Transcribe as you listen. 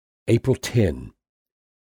April 10.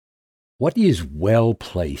 What is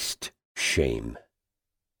well-placed shame?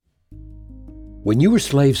 When you were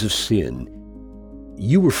slaves of sin,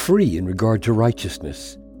 you were free in regard to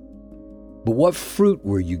righteousness. But what fruit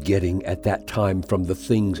were you getting at that time from the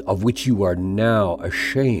things of which you are now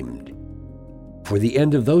ashamed? For the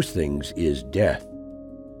end of those things is death.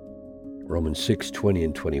 Romans 6:20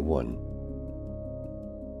 and 21.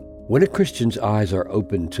 When a Christian's eyes are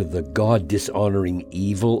open to the God-dishonoring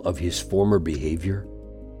evil of his former behavior,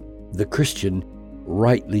 the Christian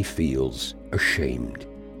rightly feels ashamed.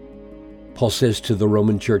 Paul says to the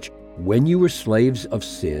Roman church, when you were slaves of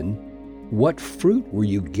sin, what fruit were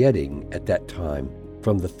you getting at that time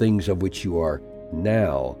from the things of which you are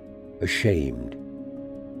now ashamed?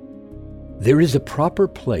 There is a proper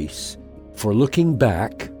place for looking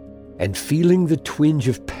back and feeling the twinge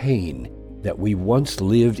of pain that we once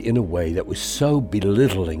lived in a way that was so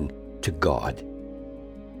belittling to God.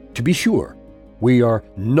 To be sure, we are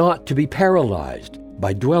not to be paralyzed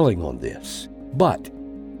by dwelling on this, but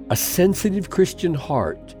a sensitive Christian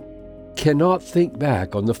heart cannot think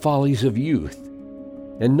back on the follies of youth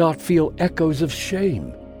and not feel echoes of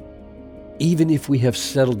shame, even if we have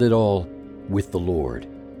settled it all with the Lord.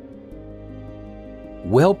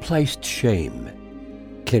 Well-placed shame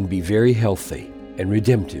can be very healthy and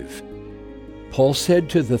redemptive. Paul said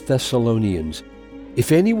to the Thessalonians,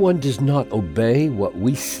 "If anyone does not obey what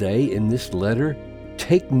we say in this letter,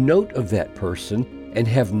 take note of that person and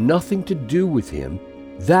have nothing to do with him,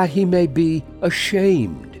 that he may be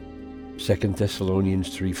ashamed." 2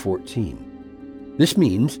 Thessalonians 3:14. This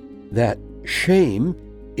means that shame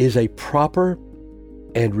is a proper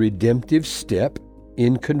and redemptive step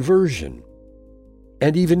in conversion,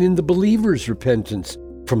 and even in the believer's repentance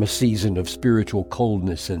from a season of spiritual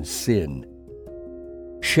coldness and sin.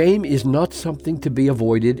 Shame is not something to be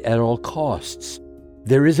avoided at all costs.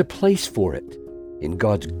 There is a place for it in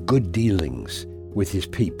God's good dealings with His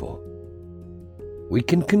people. We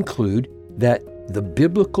can conclude that the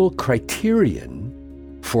biblical criterion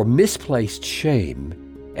for misplaced shame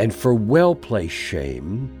and for well-placed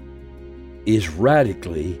shame is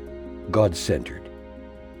radically God-centered.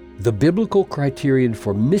 The biblical criterion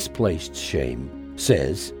for misplaced shame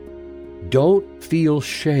says, don't feel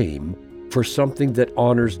shame for something that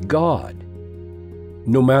honors God,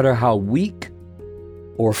 no matter how weak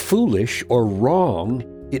or foolish or wrong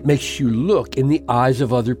it makes you look in the eyes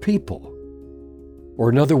of other people. Or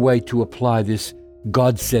another way to apply this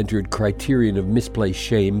God-centered criterion of misplaced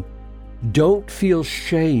shame, don't feel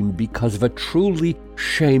shame because of a truly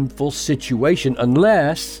shameful situation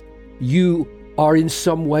unless you are in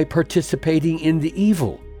some way participating in the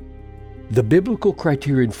evil. The biblical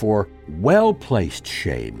criterion for well-placed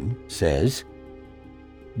shame says,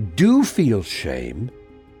 do feel shame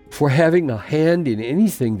for having a hand in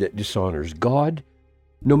anything that dishonors God,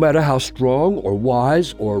 no matter how strong or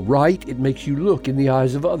wise or right it makes you look in the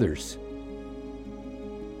eyes of others.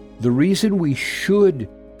 The reason we should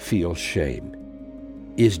feel shame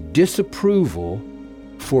is disapproval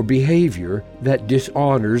for behavior that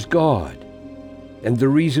dishonors God. And the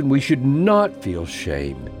reason we should not feel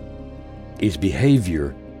shame is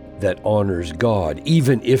behavior that honors God,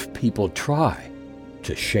 even if people try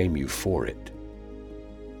to shame you for it.